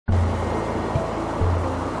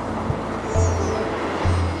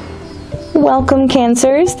Welcome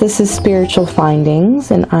Cancers, this is Spiritual Findings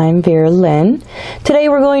and I'm Vera Lynn. Today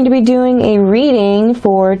we're going to be doing a reading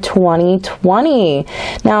for 2020.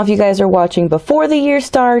 Now if you guys are watching before the year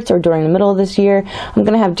starts or during the middle of this year, I'm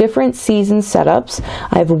going to have different season setups.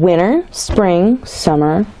 I have winter, spring,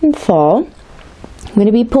 summer, and fall. I'm going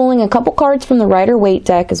to be pulling a couple cards from the Rider-Waite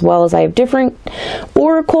deck, as well as I have different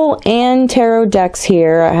oracle and tarot decks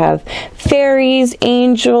here. I have fairies,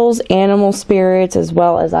 angels, animal spirits, as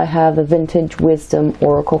well as I have a vintage wisdom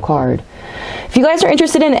oracle card. If you guys are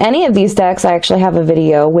interested in any of these decks, I actually have a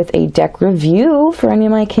video with a deck review for any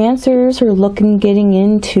of my Cancers who are getting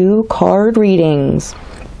into card readings.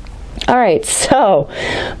 Alright, so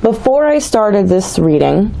before I started this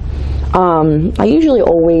reading, I usually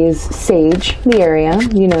always sage the area,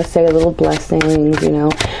 say a little blessings,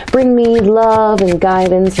 bring me love and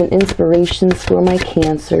guidance and inspirations for my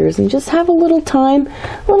Cancers, and just have a little time,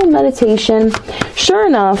 a little meditation. Sure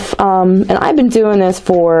enough, and I've been doing this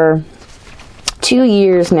for 2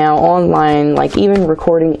 years now online, like even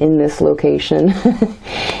recording in this location,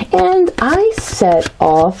 and I set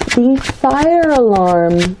off the fire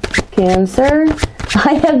alarm, Cancer.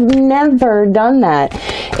 I have never done that.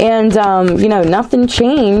 And, nothing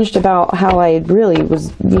changed about how I really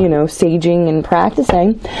was, saging and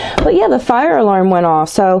practicing. But yeah, the fire alarm went off.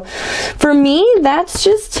 So for me, that's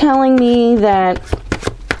just telling me that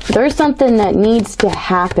there's something that needs to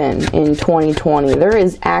happen in 2020. There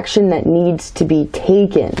is action that needs to be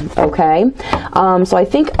taken, okay? So I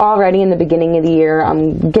think already in the beginning of the year,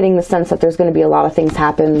 I'm getting the sense that there's going to be a lot of things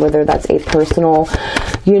happen, whether that's a personal,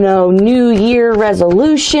 New Year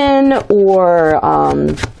resolution or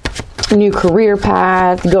new career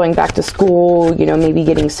path, going back to school, maybe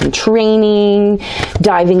getting some training,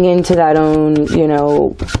 diving into that own,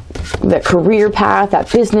 that career path,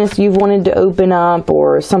 that business you've wanted to open up,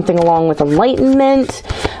 or something along with enlightenment,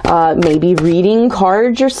 maybe reading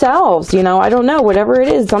cards yourselves, I don't know, whatever it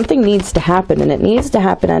is, something needs to happen, and it needs to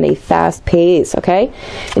happen at a fast pace, okay?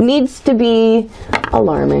 It needs to be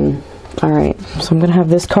alarming. All right, so I'm going to have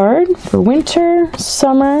this card for winter,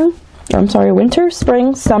 spring,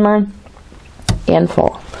 summer, and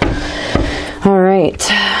fall. All right.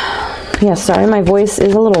 Yeah, sorry, my voice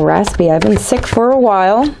is a little raspy. I've been sick for a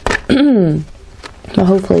while. Well,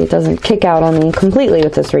 hopefully it doesn't kick out on me completely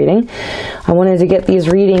with this reading. I wanted to get these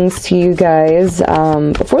readings to you guys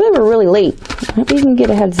before they were really late. Maybe you can get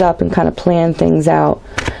a heads up and kind of plan things out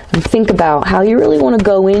and think about how you really want to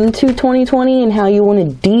go into 2020 and how you want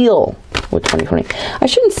to deal with 2020. I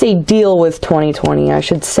shouldn't say deal with 2020. I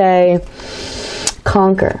should say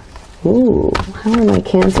conquer. Ooh, how are my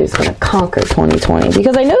Cancers going to conquer 2020?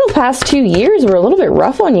 Because I know the past 2 years were a little bit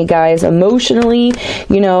rough on you guys emotionally,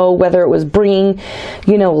 whether it was bringing,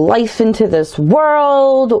 life into this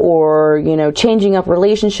world or, changing up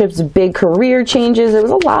relationships, big career changes. It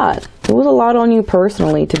was a lot. It was a lot on you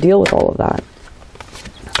personally to deal with all of that.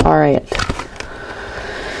 All right.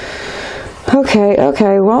 Okay,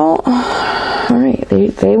 well, all right,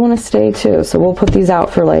 they want to stay too, so we'll put these out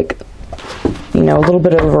for a little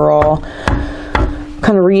bit of overall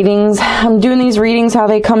kind of readings. I'm doing these readings how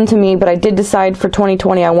they come to me, but I did decide for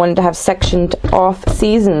 2020 I wanted to have sectioned off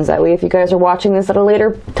seasons. That way if you guys are watching this at a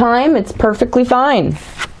later time, it's perfectly fine.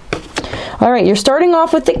 Alright, you're starting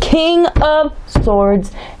off with the King of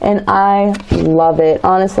Swords, and I love it.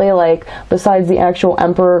 Honestly, besides the actual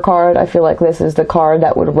Emperor card, I feel like this is the card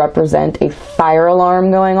that would represent a fire alarm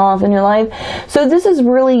going off in your life. So this is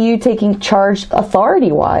really you taking charge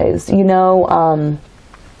authority-wise,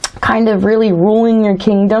 kind of really ruling your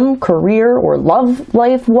kingdom, career or love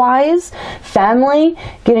life-wise, family,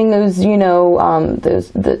 getting those,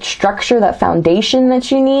 the structure, that foundation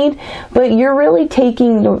that you need, but you're really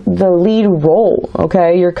taking the lead role,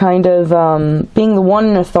 okay? You're kind of being the one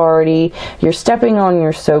in authority, you're stepping on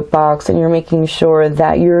your soapbox, and you're making sure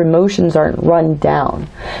that your emotions aren't run down.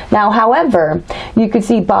 Now, however, you could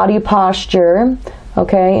see body posture,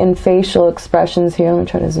 okay, and facial expressions here. Let me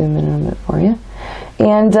try to zoom in a bit for you.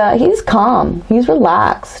 And he's calm, he's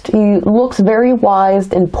relaxed, he looks very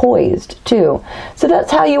wise and poised too. So that's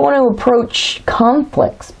how you want to approach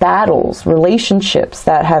conflicts, battles, relationships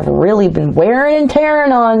that have really been wearing and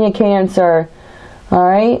tearing on you, Cancer.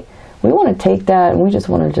 Alright? We want to take that and we just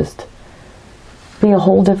want to be a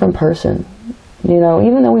whole different person.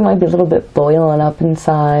 Even though we might be a little bit boiling up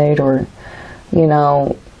inside, or,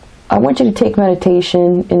 I want you to take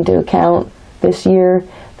meditation into account this year.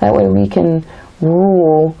 That way we can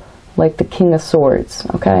rule like the King of Swords,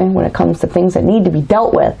 okay, when it comes to things that need to be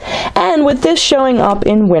dealt with. And with this showing up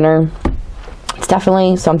in winter, It's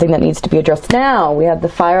definitely something that needs to be addressed. Now, we have the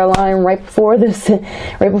fire alarm right before this,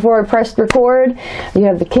 right before I pressed record. You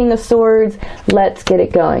have the King of Swords. Let's get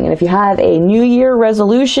it going. And if you have a New Year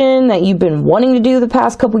resolution that you've been wanting to do the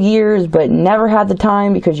past couple years, but never had the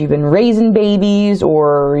time because you've been raising babies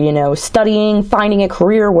or, you know, studying, finding a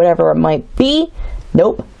career, whatever it might be,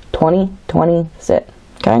 nope, 2020 is it.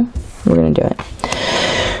 Okay? We're going to do it.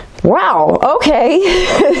 Wow, okay.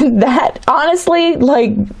 That, honestly,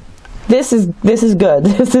 like, this is good.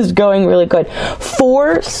 This is going really good.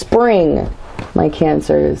 For spring, my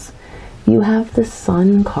Cancers, you have the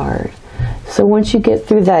Sun card. So once you get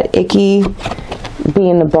through that icky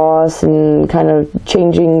being the boss and kind of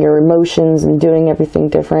changing your emotions and doing everything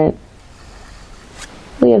different,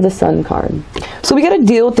 we have the Sun card. So we got to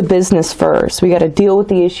deal with the business first. We got to deal with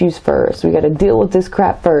the issues first. We got to deal with this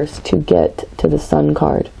crap first to get to the Sun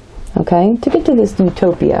card. Okay? To get to this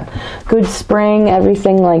utopia. Good spring,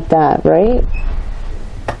 everything like that, right?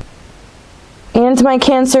 And my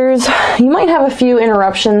Cancers, you might have a few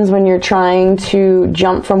interruptions when you're trying to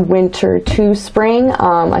jump from winter to spring.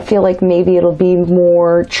 I feel like maybe it'll be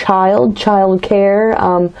more child care,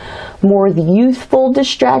 more the youthful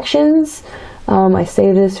distractions. I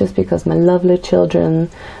say this just because my lovely children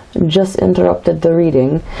just interrupted the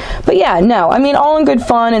reading. But yeah, no, I mean, all in good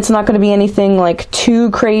fun. It's not going to be anything like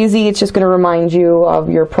too crazy. It's just going to remind you of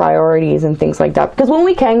your priorities and things like that. Because when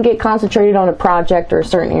we can get concentrated on a project or a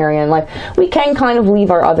certain area in life, we can kind of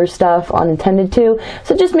leave our other stuff unattended to.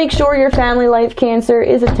 So just make sure your family life, Cancer,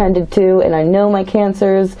 is attended to. And I know my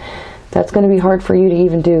Cancers, that's going to be hard for you to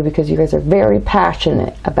even do because you guys are very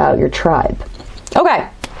passionate about your tribe. Okay,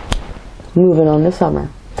 moving on to summer.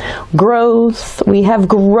 Growth. We have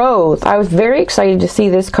growth. I was very excited to see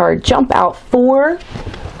this card jump out for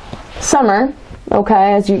summer.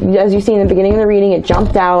 Okay, as you see in the beginning of the reading, it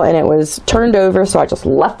jumped out and it was turned over, so I just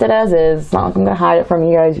left it as is. It's not like I'm going to hide it from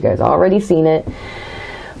you guys. You guys already seen it.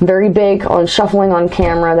 I'm very big on shuffling on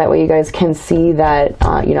camera. That way you guys can see that,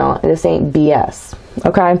 you know, this ain't BS.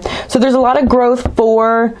 Okay, so there's a lot of growth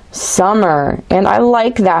for summer, and I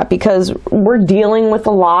like that because we're dealing with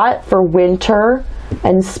a lot for winter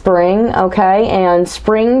and spring, okay? And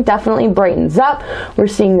spring definitely brightens up. We're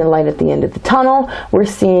seeing the light at the end of the tunnel. We're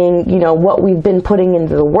seeing, you know, what we've been putting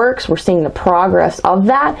into the works. We're seeing the progress of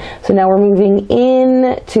that. So now we're moving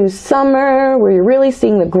into summer where you're really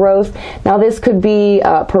seeing the growth. Now this could be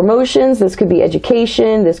promotions, this could be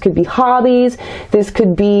education, this could be hobbies, this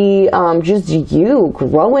could be just you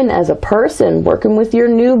growing as a person, working with your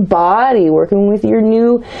new body, working with your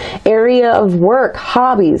new area of work,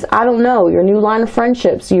 hobbies, I don't know, your new line of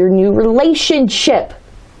friendships, your new relationship.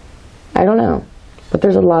 I don't know. But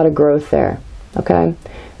there's a lot of growth there. Okay?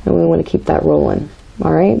 And we want to keep that rolling.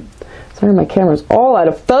 Alright? Sorry, my camera's all out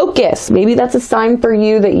of focus. Maybe that's a sign for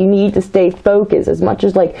you that you need to stay focused. As much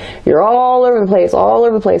as like you're all over the place, all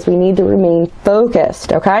over the place. We need to remain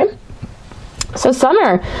focused. Okay? So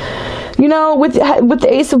summer, you know, with the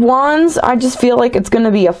Ace of Wands, I just feel like it's going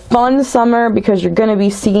to be a fun summer because you're going to be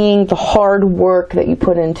seeing the hard work that you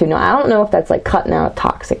put into. Now, I don't know if that's like cutting out a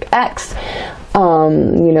toxic ex,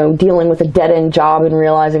 you know, dealing with a dead-end job and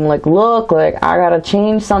realizing like, look, like I got to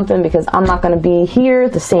change something because I'm not going to be here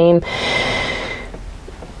the same,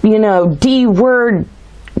 you know, D-word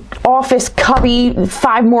office cubby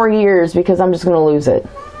 5 more years because I'm just going to lose it.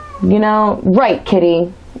 You know, right,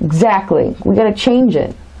 kitty. Exactly. We got to change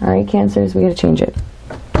it. All right, Cancers, we got to change it.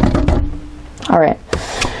 All right.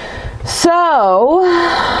 So,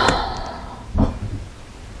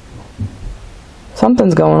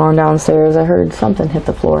 something's going on downstairs. I heard something hit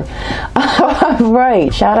the floor.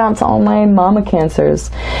 Right. Shout out to all my mama Cancers.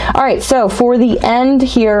 All right. So, for the end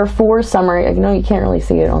here for summer, I know you can't really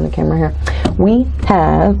see it on the camera here. We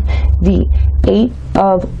have the 8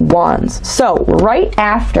 of Wands. So, right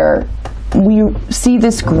after we see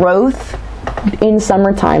this growth in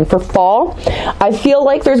summertime for fall, I feel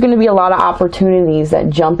like there's going to be a lot of opportunities that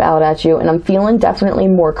jump out at you, and I'm feeling definitely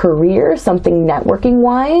more career, something networking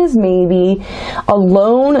wise, maybe a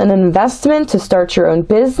loan, an investment to start your own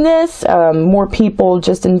business, more people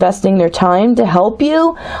just investing their time to help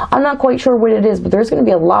you. I'm not quite sure what it is, but there's going to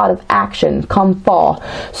be a lot of action come fall.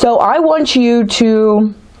 So I want you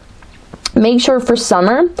to make sure for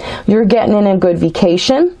summer you're getting in a good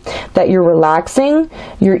vacation, that you're relaxing,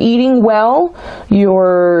 you're eating well,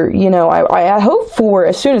 you're, you know, I hope for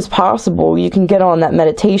as soon as possible you can get on that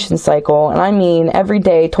meditation cycle. And I mean every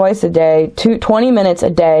day, twice a day, 20 minutes a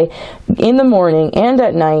day, in the morning and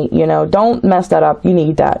at night. You know, don't mess that up. You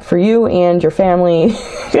need that for you and your family.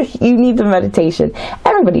 You need the meditation.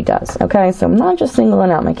 Everybody does. Okay, so I'm not just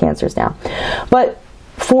singling out my Cancers now, but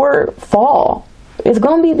for fall, it's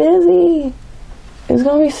going to be busy. is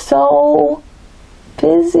going to be so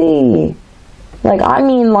busy. Like, I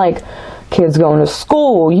mean, like, kids going to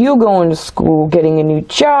school, you going to school, getting a new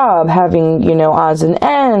job, having, you know, odds and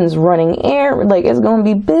ends, running air, like, it's going to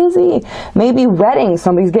be busy. Maybe weddings,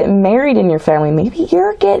 somebody's getting married in your family. Maybe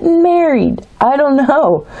you're getting married. I don't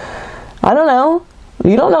know. I don't know.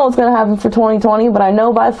 You don't know what's going to happen for 2020, but I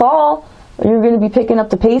know by fall, you're going to be picking up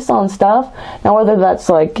the pace on stuff. Now, whether that's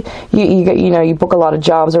like, you book a lot of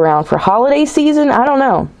jobs around for holiday season, I don't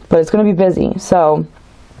know, but it's going to be busy. So,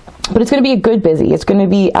 but it's going to be a good busy. It's going to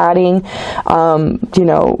be adding, you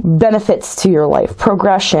know, benefits to your life,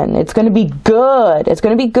 progression. It's going to be good. It's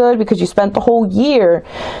going to be good because you spent the whole year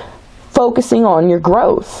focusing on your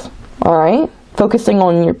growth, all right? Focusing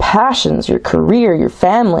on your passions, your career, your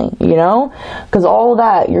family, you know? Because all of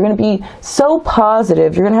that, you're going to be so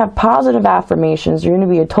positive. You're going to have positive affirmations. You're going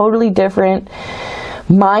to be a totally different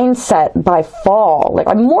mindset by fall. Like,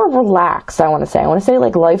 I'm more relaxed, I want to say. I want to say,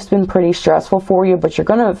 like, life's been pretty stressful for you, but you're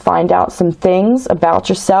going to find out some things about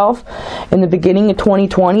yourself in the beginning of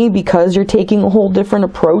 2020 because you're taking a whole different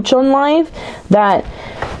approach on life that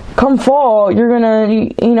come fall, you're gonna,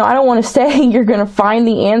 you know, I don't want to say you're gonna find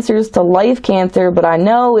the answers to life, Cancer, but I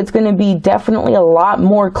know it's gonna be definitely a lot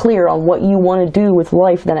more clear on what you want to do with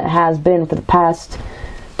life than it has been for the past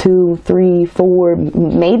 2, 3, 4,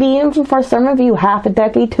 maybe even for some of you, half a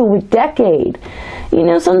decade to a decade. You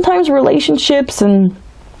know, sometimes relationships and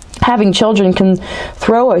having children can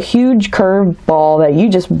throw a huge curveball that you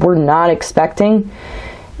just were not expecting.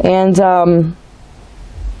 And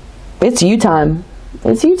it's you time.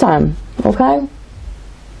 It's you time, okay?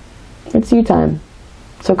 It's you time.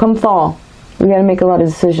 So come fall, we got to make a lot of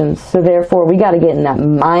decisions. So therefore, we got to get in that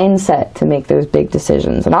mindset to make those big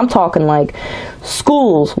decisions. And I'm talking like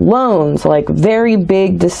schools, loans, like very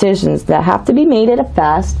big decisions that have to be made at a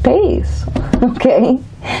fast pace, okay?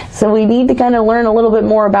 So we need to kind of learn a little bit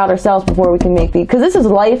more about ourselves before we can make these, because this is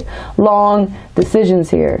lifelong decisions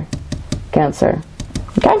here, Cancer,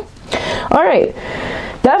 okay? All right.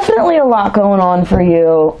 Definitely a lot going on for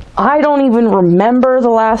you. I don't even remember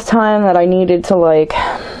the last time that I needed to, like,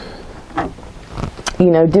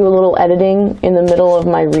 you know, do a little editing in the middle of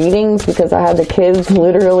my readings because I had the kids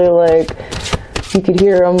literally, like, you could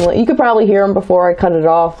hear them, you could probably hear them before I cut it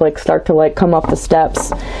off, like, start to, like, come up the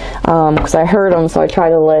steps, because I heard them, so I try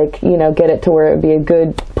to, like, you know, get it to where it would be a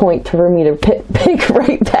good point for me to pick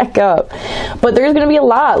right back up. But there's going to be a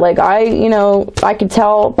lot, like, you know, I could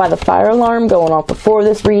tell by the fire alarm going off before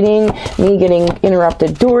this reading, me getting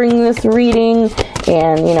interrupted during this reading,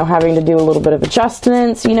 and, you know, having to do a little bit of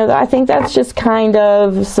adjustments, you know, I think that's just kind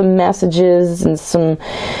of some messages and some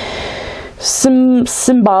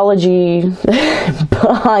symbology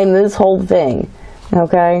behind this whole thing,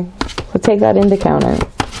 okay? So take that into account. I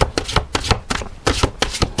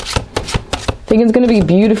think it's going to be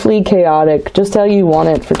beautifully chaotic, just how you want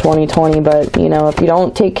it for 2020, but, you know, if you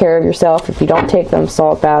don't take care of yourself, if you don't take them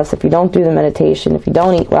salt baths, if you don't do the meditation, if you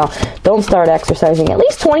don't eat well, don't start exercising, at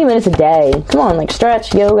least 20 minutes a day. Come on, like,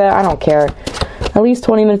 stretch, yoga, I don't care. At least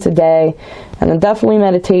 20 minutes a day, and then definitely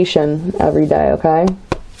meditation every day, okay?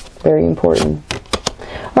 Very important.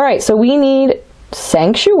 All right, so we need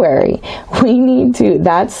sanctuary. We need to,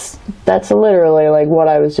 that's literally like what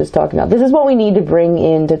I was just talking about. This is what we need to bring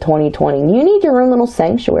into 2020. You need your own little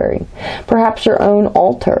sanctuary. Perhaps your own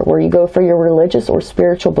altar where you go for your religious or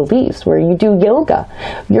spiritual beliefs, where you do yoga.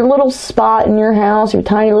 Your little spot in your house, your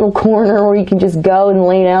tiny little corner where you can just go and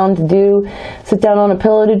lay down to sit down on a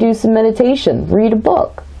pillow to do some meditation, read a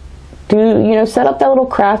book. Set up that little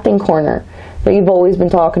crafting corner that you've always been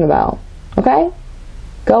talking about, okay?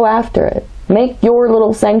 Go after it. Make your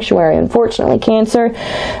little sanctuary. Unfortunately, Cancer,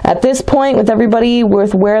 at this point, with everybody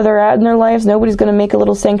with where they're at in their lives, nobody's going to make a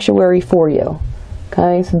little sanctuary for you,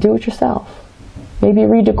 okay? So do it yourself. Maybe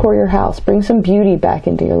redecor your house. Bring some beauty back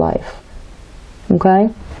into your life, okay?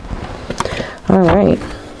 All right.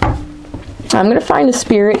 I'm going to find a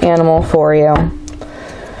spirit animal for you.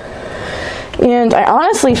 And I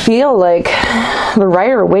honestly feel like the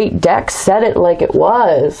Rider-Waite deck said it like it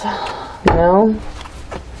was, you know?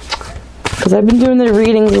 Because I've been doing the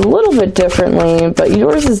readings a little bit differently, but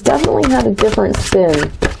yours has definitely had a different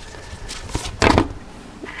spin.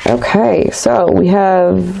 Okay, so we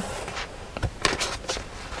have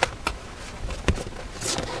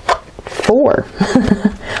 4.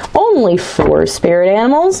 Only 4 spirit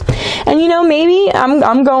animals. And you know, maybe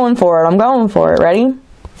I'm going for it. I'm going for it. Ready?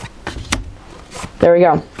 There we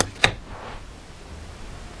go.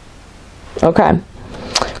 Okay.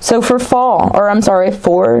 So for fall, or I'm sorry,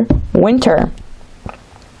 for winter,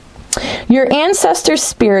 Your ancestor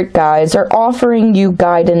spirit guides are offering you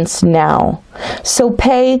guidance now, so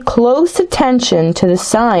pay close attention to the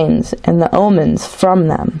signs and the omens from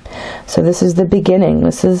them. So this is the beginning.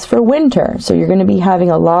 This is for winter. So you're going to be having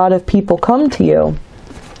a lot of people come to you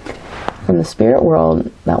from the spirit world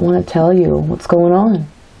that want to tell you what's going on.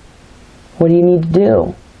 What do you need to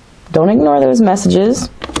do? Don't ignore those messages.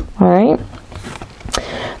 All right.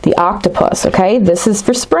 The octopus. Okay. This is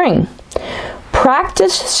for spring.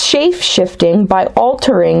 Practice shape-shifting by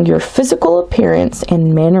altering your physical appearance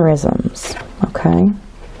and mannerisms. Okay.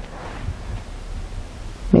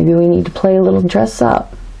 Maybe we need to play a little dress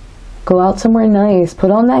up. Go out somewhere nice. Put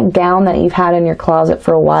on that gown that you've had in your closet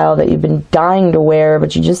for a while that you've been dying to wear,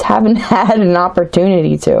 but you just haven't had an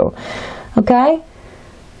opportunity to. Okay?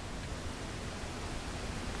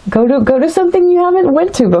 Go to something you haven't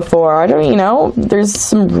went to before. I don't, you know, there's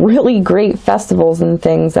some really great festivals and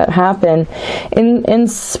things that happen in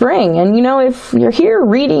spring. And, you know, if you're here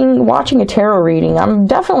watching a tarot reading, I'm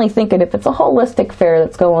definitely thinking if it's a holistic fair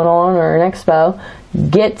that's going on or an expo,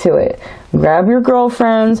 get to it. Grab your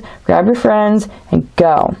girlfriends, grab your friends, and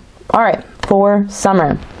go. All right, for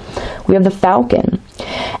summer, we have the Falcon.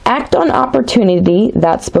 Act on opportunity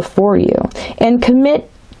that's before you and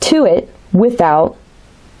commit to it without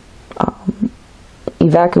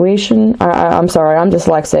evacuation. I'm sorry, I'm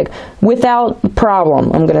dyslexic. Without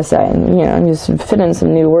problem, I'm gonna say. You know, just fit in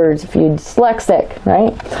some new words if you're dyslexic,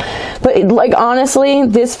 right? But like honestly,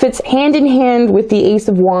 this fits hand in hand with the Ace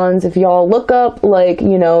of Wands. If y'all look up, like,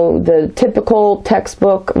 you know, the typical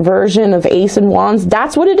textbook version of Ace and Wands,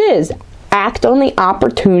 that's what it is. Act on the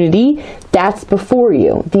opportunity that's before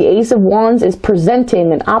you. The Ace of Wands is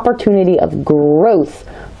presenting an opportunity of growth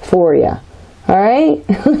for you. All right.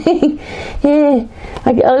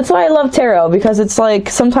 That's why I love tarot, because it's like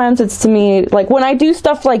sometimes it's to me like when I do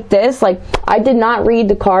stuff like this, like I did not read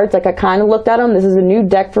the cards, like I kind of looked at them. This is a new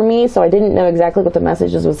deck for me, so I didn't know exactly what the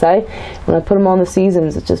messages would say. When I put them on the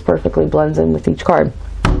seasons, it just perfectly blends in with each card.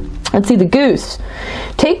 Let's see the Goose.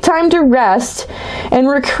 Take time to rest and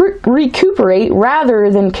recuperate rather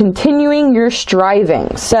than continuing your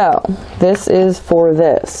striving. So this is for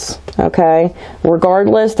this, okay?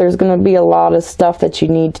 Regardless, there's going to be a lot of stuff that you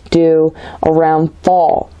need to do around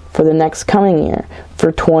fall for the next coming year,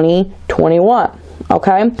 for 2021.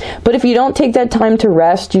 Okay, but if you don't take that time to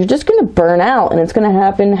rest, you're just going to burn out, and it's going to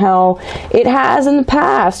happen how it has in the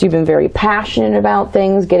past. You've been very passionate about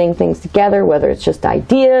things, getting things together, whether it's just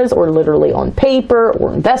ideas or literally on paper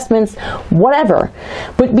or investments, whatever.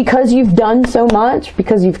 But because you've done so much,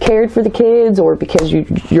 because you've cared for the kids, or because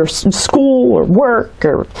your school or work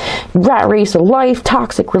or rat race of life,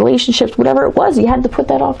 toxic relationships, whatever it was, you had to put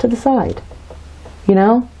that off to the side. You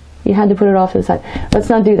know? You had to put it off to the side. Let's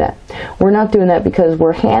not do that. We're not doing that because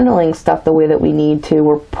we're handling stuff the way that we need to.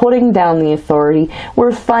 We're putting down the authority.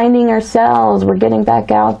 We're finding ourselves. We're getting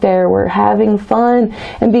back out there. We're having fun.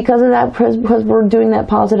 And because of that, because we're doing that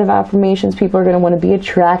positive affirmations, people are going to want to be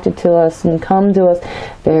attracted to us and come to us.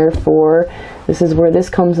 Therefore, this is where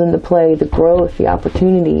this comes into play, the growth, the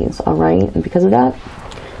opportunities, all right? And because of that,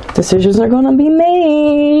 decisions are going to be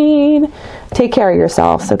made. Take care of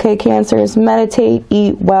yourselves, okay, Cancers? Meditate,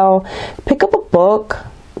 eat well, pick up a book,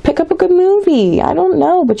 pick up a good movie. I don't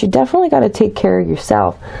know, but you definitely got to take care of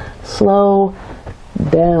yourself. Slow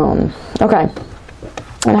down. Okay,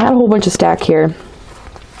 I had a whole bunch of stack here.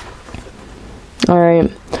 All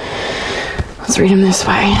right, let's read them this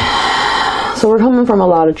way. So we're coming from a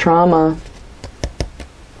lot of trauma,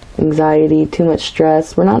 anxiety, too much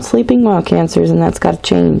stress. We're not sleeping well, Cancers, and that's got to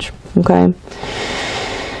change, okay?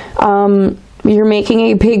 You're making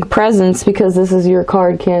a big presence because this is your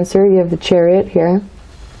card, Cancer. You have the Chariot here.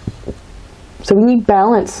 So we need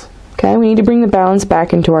balance, okay? We need to bring the balance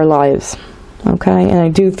back into our lives, okay? And I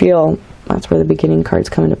do feel that's where the beginning cards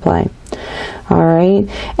come into play. All right?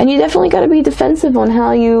 And you definitely got to be defensive on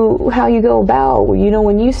how you go about. You know,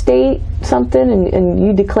 when you state something and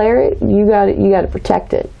you declare it, you got to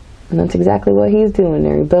protect it. And that's exactly what he's doing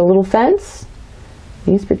there. He built a little fence.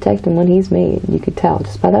 He's protecting what he's made. You could tell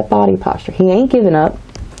just by that body posture. He ain't giving up.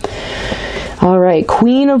 All right,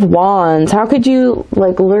 Queen of Wands. How could you,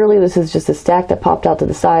 like, literally this is just a stack that popped out to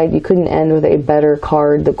the side. You couldn't end with a better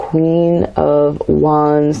card. The Queen of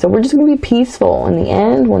Wands. So we're just going to be peaceful. In the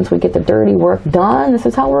end, once we get the dirty work done, this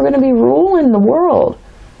is how we're going to be ruling the world.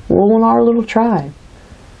 Ruling our little tribe.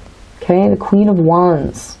 Okay, the Queen of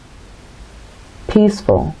Wands.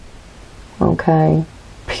 Peaceful. Okay,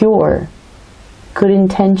 pure. Good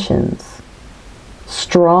intentions,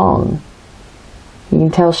 strong. You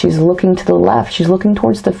can tell she's looking to the left. She's looking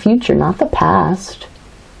towards the future, not the past.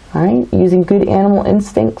 All right, using good animal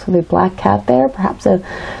instincts with a black cat there. Perhaps a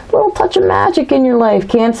little touch of magic in your life,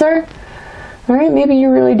 Cancer. All right, maybe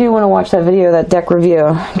you really do want to watch that video, that deck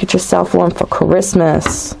review. Get yourself one for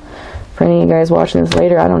Christmas. For any of you guys watching this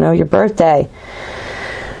later, I don't know, your birthday.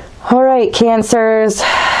 All right, Cancers.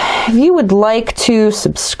 If you would like to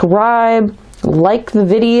subscribe, like the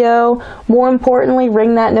video, more importantly,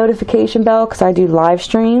 ring that notification bell because I do live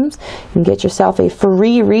streams. You can get yourself a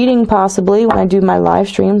free reading possibly when I do my live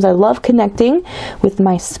streams. I love connecting with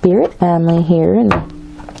my spirit family here and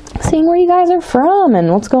seeing where you guys are from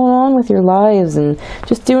and what's going on with your lives and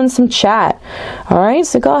just doing some chat. Alright,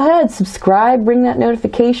 so go ahead, subscribe, ring that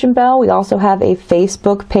notification bell. We also have a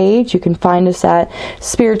Facebook page. You can find us at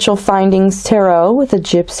Spiritual Findings Tarot with a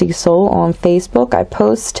Gypsy Soul on Facebook. I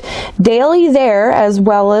post daily there as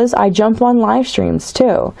well as I jump on live streams too.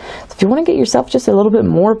 So if you want to get yourself just a little bit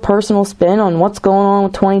more personal spin on what's going on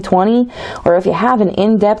with 2020, or if you have an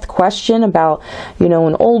in-depth question about, you know,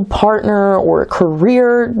 an old partner or a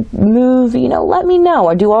career move, you know, let me know.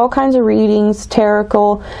 I do all kinds of readings,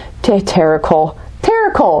 tarot.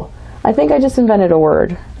 I think I just invented a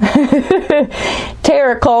word.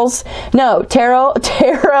 Tarocles. No,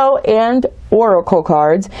 tarot and oracle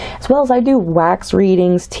cards, as well as I do wax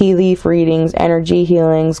readings, tea leaf readings, energy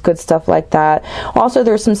healings, good stuff like that. Also,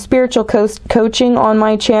 there's some spiritual coaching on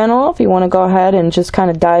my channel if you want to go ahead and just kind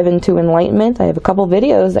of dive into enlightenment. I have a couple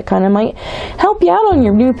videos that kind of might help you out on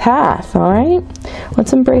your new path. All right,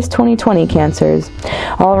 let's embrace 2020, Cancers.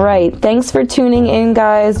 All right, thanks for tuning in,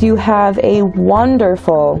 guys. You have a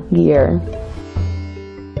wonderful year.